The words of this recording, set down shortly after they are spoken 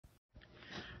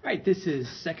Right, this is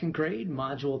second grade,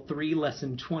 Module 3,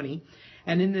 Lesson 20.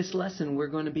 And in this lesson, we're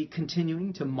going to be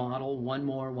continuing to model 1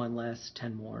 more, 1 less,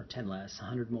 10 more, 10 less,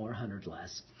 100 more, 100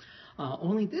 less.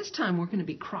 Only this time we're going to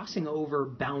be crossing over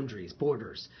boundaries,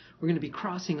 borders. We're going to be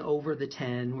crossing over the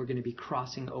 10. We're going to be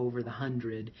crossing over the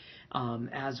 100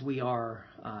 as we are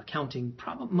counting,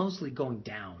 mostly going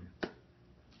down.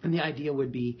 And the idea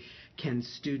would be, can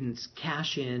students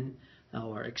cash in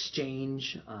or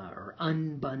exchange or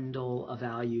unbundle a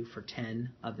value for 10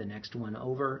 of the next one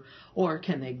over, or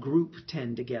can they group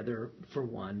 10 together for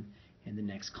one in the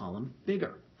next column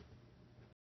bigger?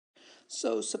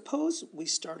 So suppose we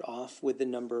start off with the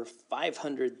number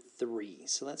 503.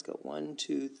 So let's go 1,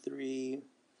 2, 3,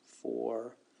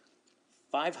 4,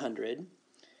 500,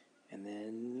 and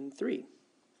then 3.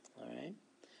 All right.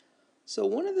 So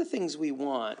one of the things we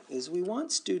want is we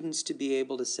want students to be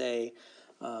able to say,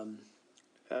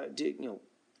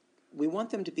 we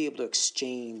want them to be able to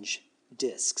exchange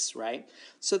discs, right?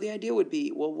 So the idea would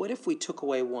be, well, what if we took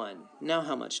away 1? Now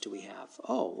how much do we have?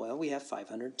 Oh, well, we have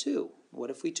 502. What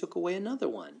if we took away another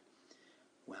 1?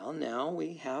 Well, now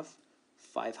we have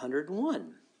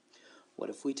 501. What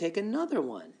if we take another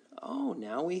 1? Oh,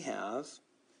 now we have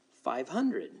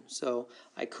 500. So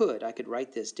I could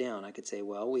write this down. I could say,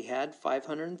 well, we had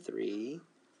 503.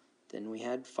 Then we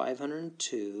had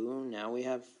 502,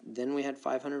 then we had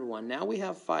 501, now we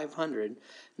have 500,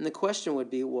 and the question would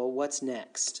be, well, what's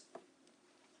next?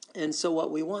 And so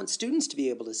what we want students to be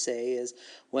able to say is,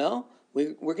 well,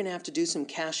 we're going to have to do some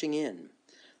cashing in.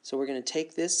 So we're going to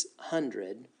take this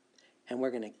 100, and we're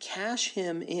going to cash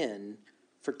him in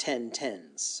for 10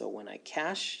 tens. So when I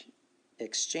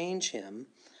exchange him,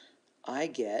 I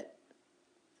get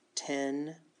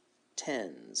 10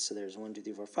 tens. So there's 1, 2,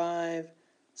 3, 4, 5,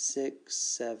 6,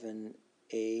 7,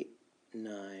 8,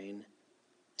 9,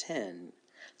 10.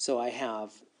 So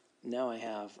now I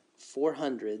have 4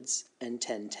 hundreds and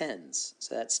 10 tens.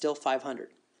 So that's still 500.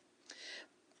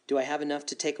 Do I have enough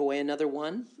to take away another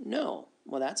 1? No.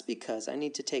 Well, that's because I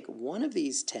need to take one of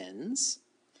these tens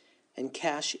and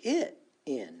cash it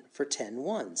in for 10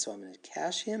 ones. So I'm going to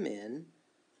cash him in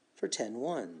for 10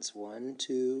 ones. 1,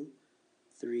 2,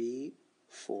 3,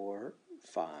 4,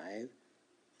 5,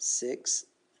 6,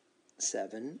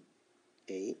 7,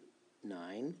 8,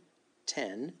 9,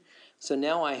 10. So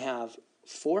now I have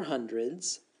 4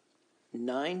 hundreds,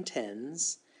 9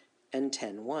 tens, and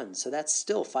 10 ones. So that's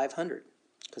still 500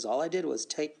 because all I did was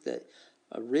take the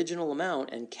original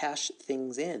amount and cash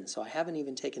things in. So I haven't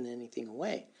even taken anything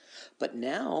away. But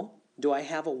now, do I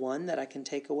have a 1 that I can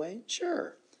take away?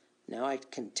 Sure. Now I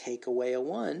can take away a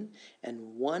 1,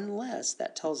 and 1 less,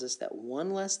 that tells us that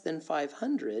 1 less than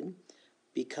 500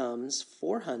 becomes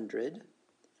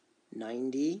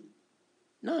 499.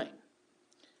 And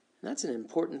that's an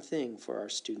important thing for our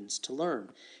students to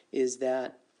learn, is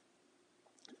that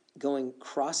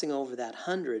crossing over that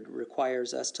 100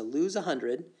 requires us to lose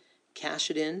 100, cash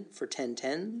it in for 10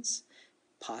 tens,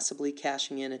 possibly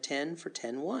cashing in a 10 for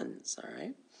 10 ones, all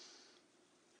right?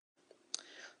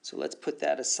 So let's put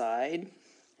that aside,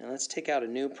 and let's take out a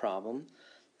new problem.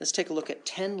 Let's take a look at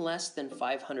 10 less than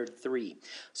 503.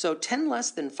 So 10 less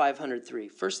than 503.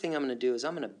 First thing I'm going to do is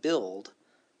I'm going to build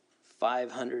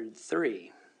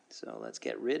 503. So let's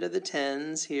get rid of the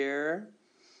 10s here.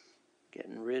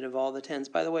 Getting rid of all the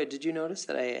 10s. By the way, did you notice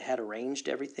that I had arranged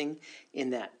everything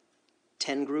in that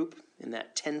 10 group, in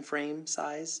that 10 frame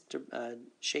size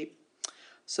shape?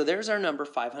 So there's our number,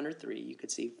 503. You could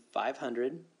see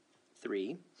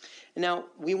 503. And now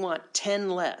we want 10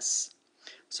 less.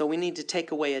 So we need to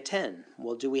take away a 10.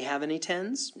 Well, do we have any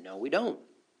 10s? No, we don't.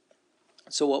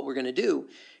 So what we're going to do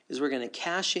is we're going to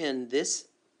cash in this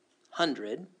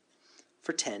 100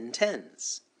 for 10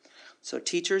 tens. So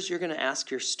teachers, you're going to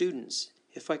ask your students,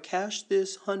 if I cash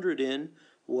this 100 in,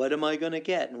 what am I going to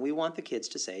get? And we want the kids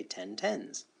to say 10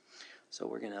 tens. So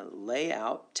we're going to lay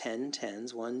out 10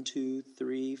 tens, 1, 2,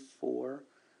 3, 4,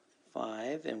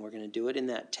 5, and we're going to do it in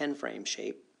that 10 frame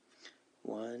shape.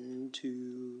 1,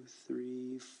 2,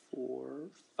 3,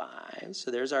 4, 5. So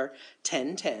there's our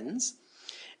 10 tens.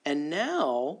 And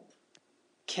now,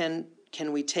 can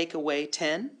we take away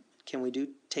 10? Can we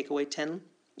take away 10?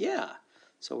 Yeah.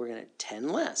 So we're going to 10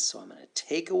 less. So I'm going to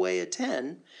take away a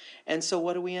 10. And so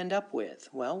what do we end up with?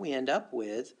 Well, we end up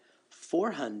with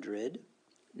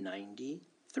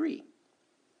 493.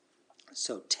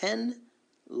 So 10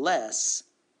 less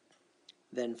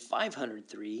than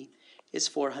 503 is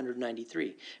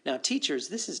 493. Now, teachers,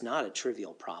 this is not a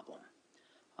trivial problem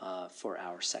for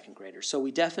our second graders. So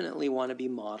we definitely want to be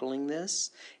modeling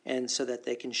this, and so that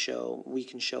we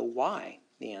can show why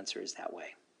the answer is that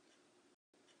way.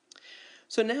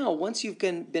 So now, once you've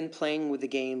been playing with the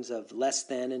games of less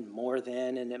than and more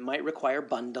than, and it might require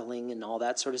bundling and all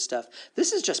that sort of stuff,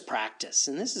 this is just practice,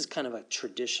 and this is kind of a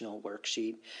traditional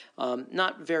worksheet.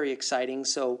 Not very exciting,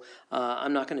 so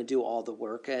I'm not going to do all the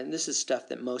work, and this is stuff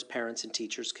that most parents and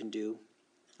teachers can do,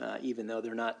 even though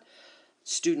they're not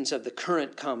students of the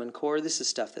current Common Core. This is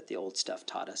stuff that the old stuff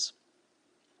taught us.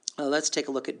 Let's take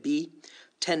a look at B.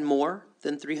 10 more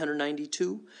than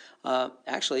 392.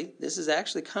 Actually, this is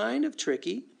actually kind of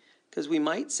tricky because we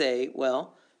might say,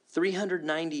 well,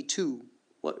 392.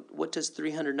 What does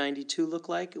 392 look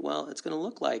like? Well, it's going to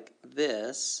look like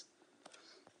this.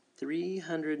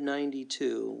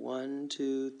 392. 1,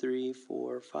 2, 3,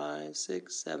 4, 5,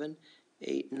 6, 7,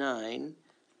 8, 9.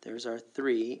 There's our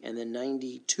 3, and then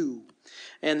 92.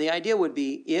 And the idea would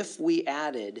be if we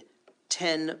added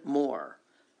 10 more,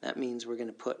 that means we're going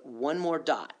to put one more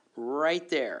dot right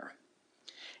there.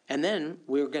 And then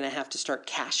we're going to have to start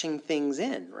cashing things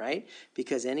in, right?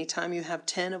 Because anytime you have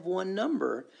 10 of one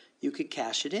number, you could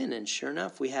cash it in. And sure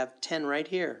enough, we have 10 right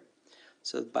here.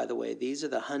 So, by the way, these are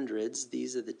the hundreds,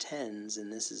 these are the tens,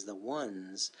 and this is the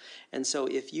ones. And so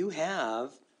if you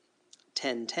have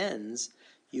 10 tens,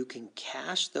 you can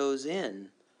cash those in.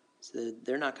 So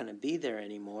they're not going to be there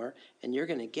anymore, and you're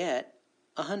going to get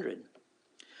 100.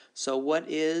 So what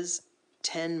is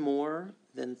 10 more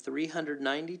than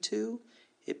 392?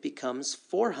 It becomes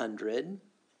 400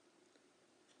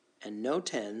 and no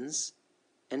tens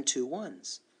and 2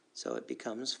 ones. So it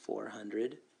becomes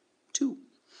 402.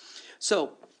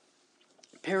 So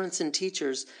parents and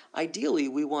teachers, ideally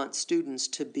we want students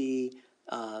to be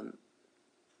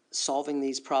solving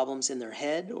these problems in their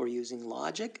head or using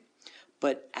logic.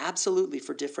 But absolutely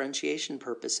for differentiation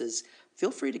purposes,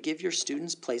 feel free to give your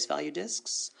students place value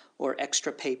discs or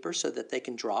extra paper so that they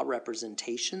can draw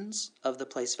representations of the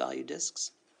place value discs.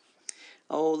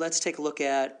 Oh, let's take a look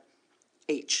at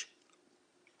H.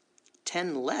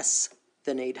 10 less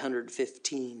than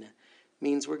 815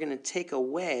 means we're going to take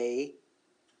away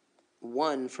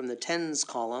 1 from the tens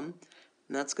column,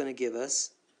 and that's going to give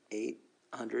us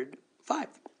 805.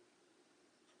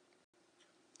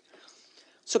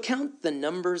 So count the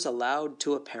numbers allowed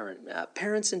to a parent.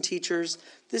 Parents and teachers,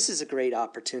 this is a great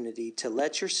opportunity to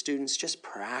let your students just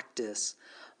practice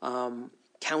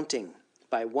counting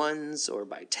by ones or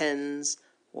by tens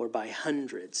or by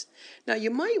hundreds. Now you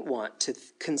might want to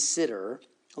consider,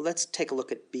 let's take a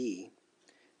look at B,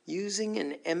 using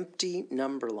an empty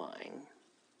number line.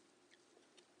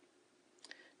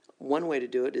 One way to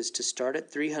do it is to start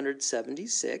at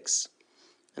 376,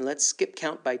 and let's skip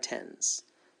count by tens.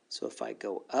 So if I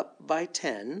go up by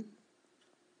 10,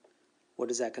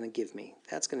 what is that going to give me?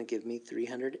 That's going to give me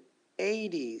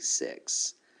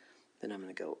 386. Then I'm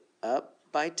going to go up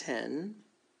by 10,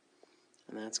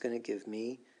 and that's going to give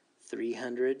me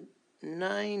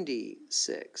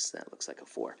 396. That looks like a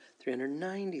 4.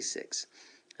 396.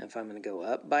 And if I'm going to go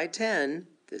up by 10,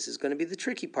 this is going to be the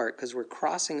tricky part because we're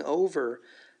crossing over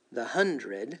the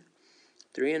 100.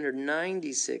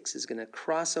 396 is going to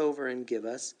cross over and give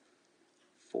us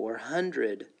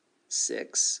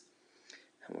 406,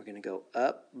 and we're going to go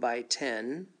up by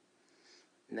 10,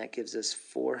 and that gives us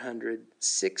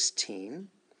 416, and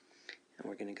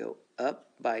we're going to go up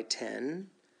by 10,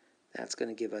 that's going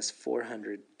to give us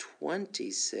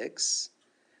 426,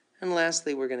 and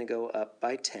lastly we're going to go up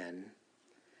by 10,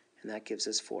 and that gives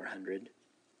us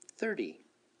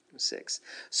 436.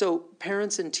 So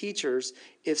parents and teachers,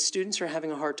 if students are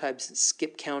having a hard time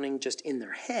skip counting just in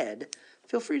their head,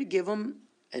 feel free to give them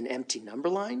an empty number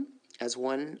line as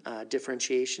one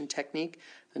differentiation technique.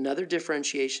 Another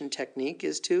differentiation technique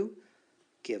is to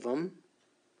give them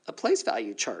a place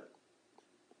value chart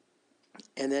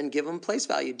and then give them place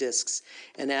value discs.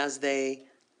 And as they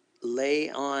lay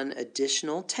on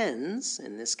additional tens,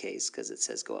 in this case because it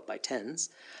says go up by tens,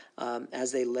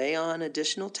 as they lay on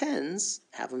additional tens,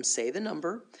 have them say the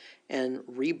number and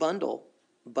bundle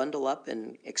up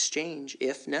and exchange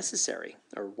if necessary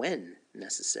or when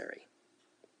necessary.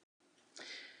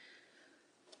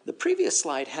 The previous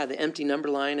slide had the empty number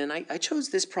line, and I chose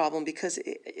this problem because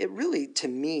it really, to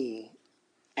me,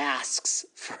 asks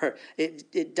for,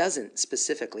 it doesn't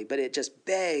specifically, but it just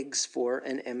begs for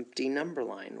an empty number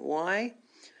line. Why?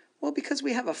 Well, because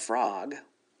we have a frog,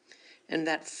 and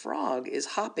that frog is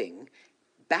hopping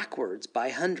backwards by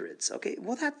hundreds. Okay,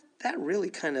 well, that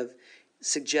really kind of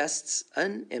suggests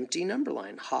an empty number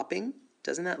line. Hopping,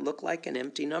 doesn't that look like an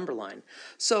empty number line?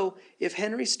 So if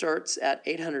Henry starts at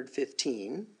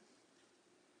 815,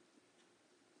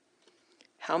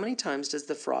 how many times does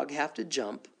the frog have to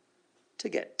jump to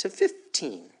get to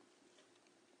 15?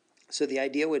 So the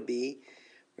idea would be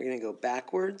we're going to go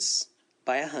backwards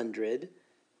by 100,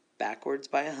 backwards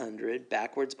by 100,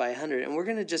 backwards by 100, and we're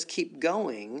going to just keep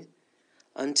going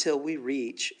until we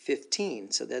reach 15.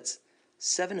 So that's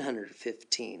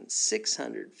 715,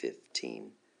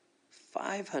 615,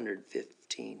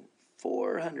 515,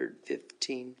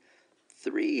 415,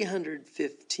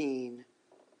 315,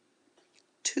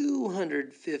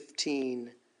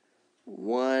 215,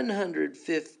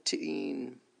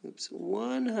 115,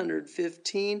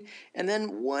 115, and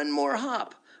then one more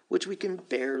hop, which we can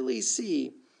barely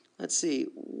see. Let's see,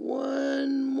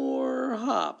 one more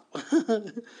hop.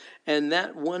 And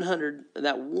that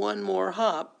one more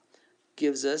hop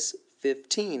gives us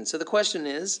 15. So the question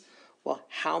is, well,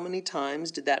 how many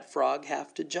times did that frog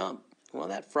have to jump? Well,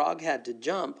 that frog had to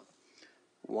jump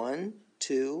 1,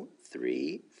 2,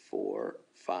 3, 4,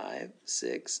 5,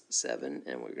 6, 7,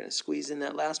 and we're going to squeeze in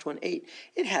that last one, 8.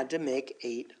 It had to make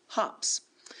 8 hops.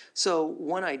 So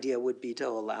one idea would be to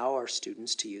allow our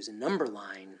students to use a number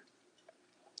line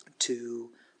to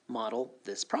model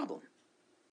this problem.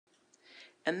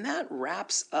 And that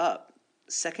wraps up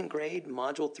second grade,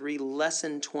 Module 3,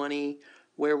 Lesson 20,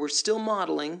 where we're still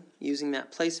modeling using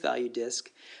that place value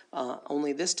disk,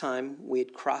 only this time we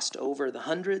had crossed over the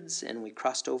hundreds and we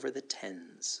crossed over the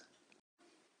tens.